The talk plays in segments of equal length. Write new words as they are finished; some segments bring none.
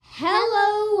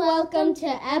welcome to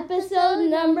episode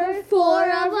number 4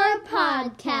 of our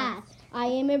podcast. I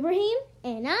am Ibrahim.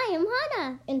 And I am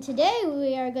Hannah. And today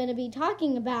we are going to be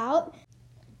talking about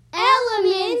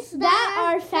elements that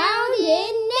are found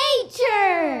in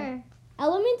nature.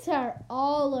 Elements are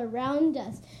all around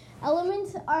us.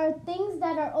 Elements are things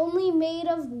that are only made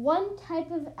of one type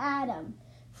of atom.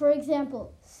 For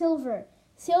example, silver.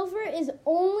 Silver is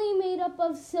only made up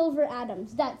of silver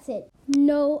atoms. That's it.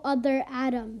 No other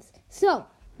atoms. So,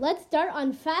 let's start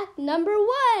on fact number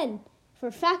 1.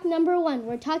 For fact number 1,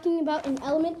 we're talking about an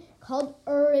element called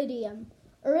iridium.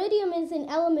 Iridium is an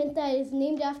element that is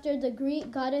named after the Greek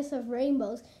goddess of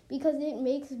rainbows because it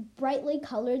makes brightly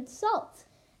colored salts.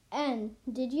 And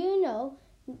did you know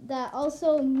that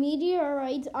also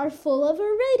meteorites are full of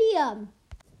iridium?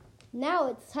 Now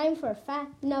it's time for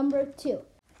fact number 2.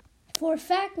 For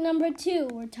fact number 2,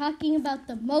 we're talking about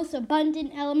the most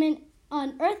abundant element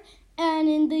on Earth and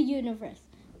in the universe.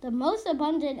 The most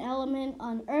abundant element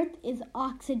on Earth is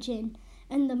oxygen,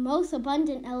 and the most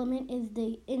abundant element in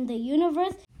the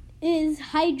universe is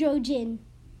hydrogen.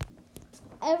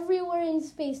 Everywhere in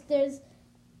space, there's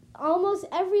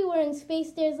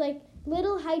like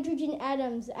little hydrogen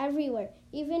atoms everywhere.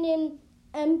 Even in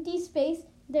empty space,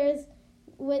 there's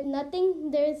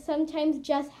sometimes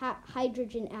just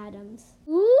hydrogen atoms.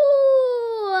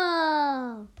 Ooh!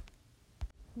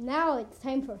 Now it's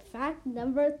time for fact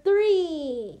number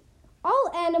 3.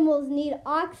 All animals need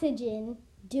oxygen,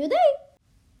 do they?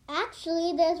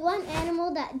 Actually, there's one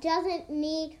animal that doesn't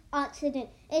need oxygen.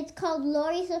 It's called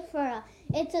Loricifera.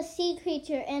 It's a sea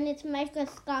creature and it's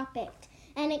microscopic.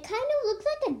 And it kind of looks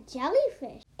like a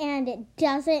jellyfish. And it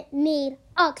doesn't need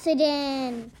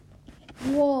oxygen.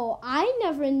 Whoa, I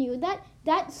never knew that.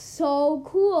 That's so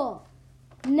cool.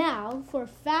 Now for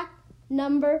fact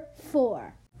number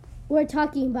 4. We're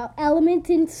talking about elements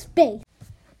in space.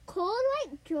 Cold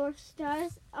white dwarf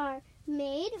stars are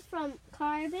made from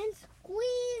carbon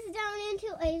squeezed down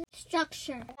into a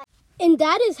structure. And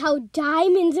that is how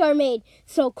diamonds are made.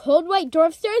 So cold white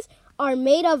dwarf stars are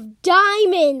made of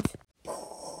diamonds.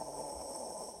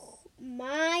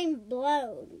 Mind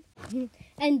blown.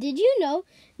 And did you know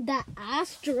that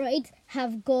asteroids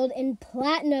have gold and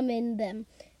platinum in them?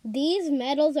 These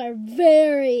metals are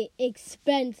very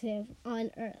expensive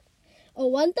on Earth. A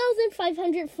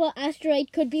 1,500-foot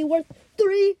asteroid could be worth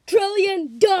 $3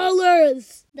 trillion.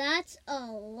 That's a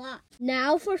lot.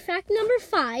 Now for fact number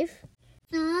 5.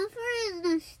 Sulfur is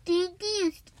the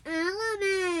stinkiest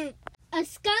element. A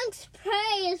skunk's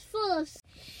prey is full of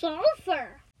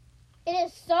sulfur. It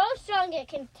is so strong it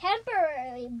can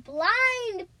temporarily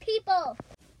blind people.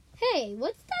 Hey,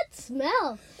 what's that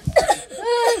smell?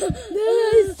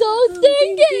 That is so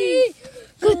stinky.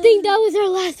 Good thing that was our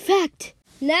last fact.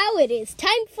 Now it is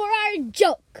time for our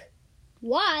joke.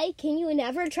 Why can you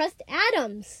never trust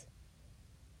atoms?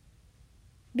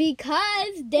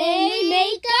 Because they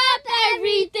make up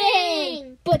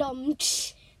everything.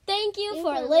 Thank you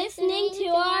for listening to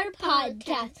our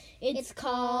podcast. It's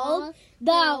called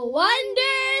The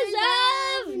Wonders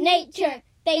of Nature.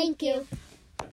 Thank you.